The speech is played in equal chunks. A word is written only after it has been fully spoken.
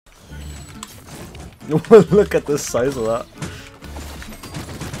Look at the size of that.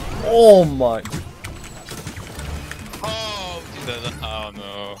 Oh my. Oh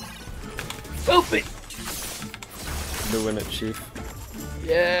no. Open! Doing it, Chief.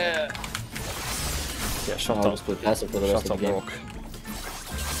 Yeah! Yeah, shut I'll up. just play passive for the rest Shut of the up, game. Rock.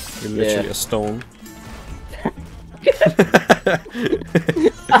 You're literally a stone.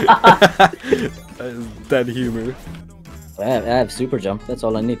 That is dead humor. I have super jump, that's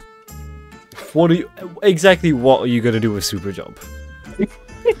all I need. What are you exactly? What are you gonna do with super jump?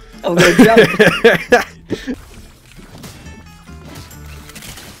 I'm gonna jump!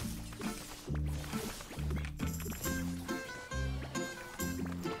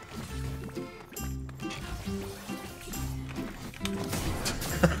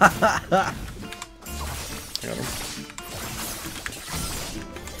 Got him.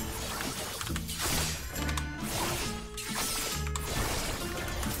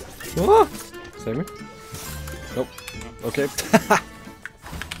 Ah! Save me. Nope. Okay. Ah.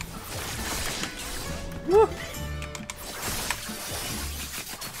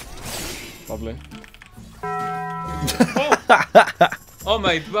 Lovely. Oh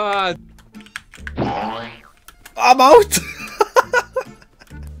my god! I'm out!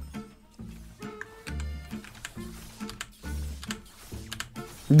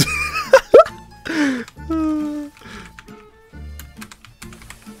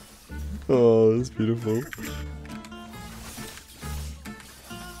 Oh, that's beautiful.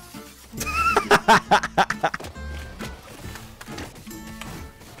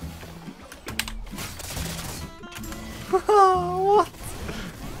 What?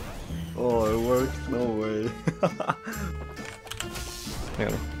 Oh, it worked. No way. Hang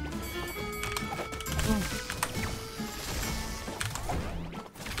on.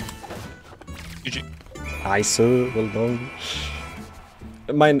 GG. Aye, sir. Well done.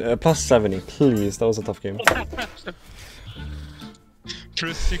 Mine, plus 70. Please, that was a tough game.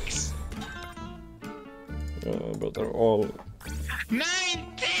 Plus 6. But they're all... 19!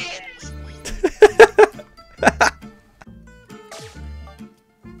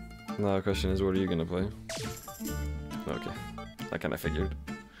 Now the question is, what are you gonna play? Okay, I kinda figured.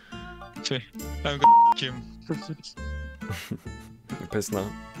 Okay, I'm gonna kill him. You're pissed now.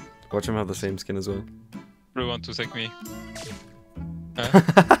 Watch him have the same skin as well. You want to take me? Huh?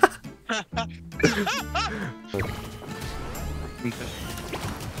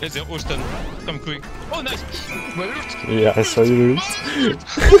 It's the Austin. Come quick. Oh, nice! My ult! Yeah, I saw you lose.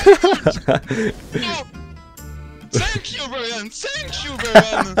 No! Thank you, Brian! Thank you,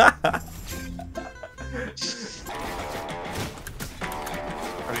 Brian!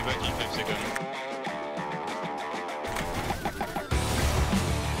 I'll be back in 5 seconds.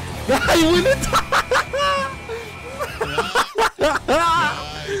 I win it!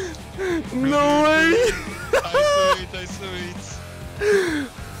 Nice. No way! I saw it.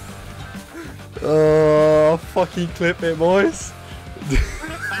 Oh, fucking clip it, boys.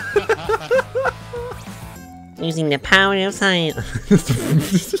 Using the power of science.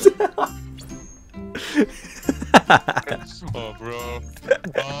 Oh, bro.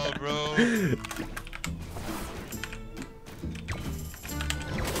 Oh, bro.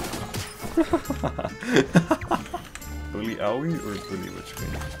 Bully Owie or Bully Witch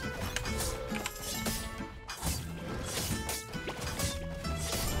Queen?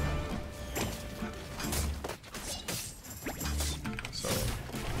 So,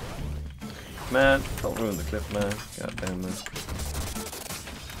 man, don't ruin the clip, man. God damn it.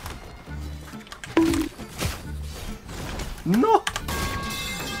 No!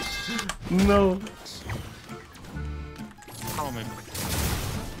 No! Oh, my.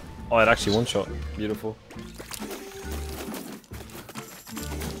 Oh, it actually one shot. Beautiful.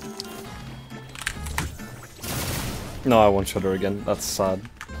 No, I one shot her again. That's sad.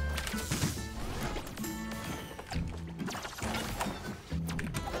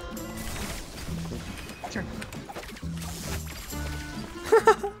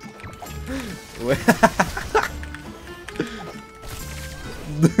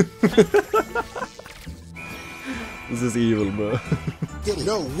 This is evil, bro.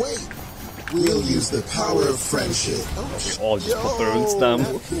 No, wait! We'll use the power of friendship. They all just put their own stamp.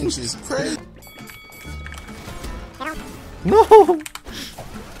 That pinch is crazy. No!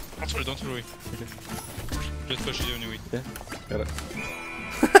 Don't worry. Okay. Just push it anyway. Yeah, got it.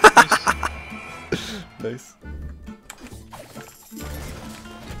 Nice.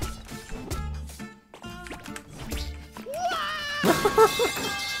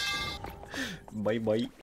 Bye bye.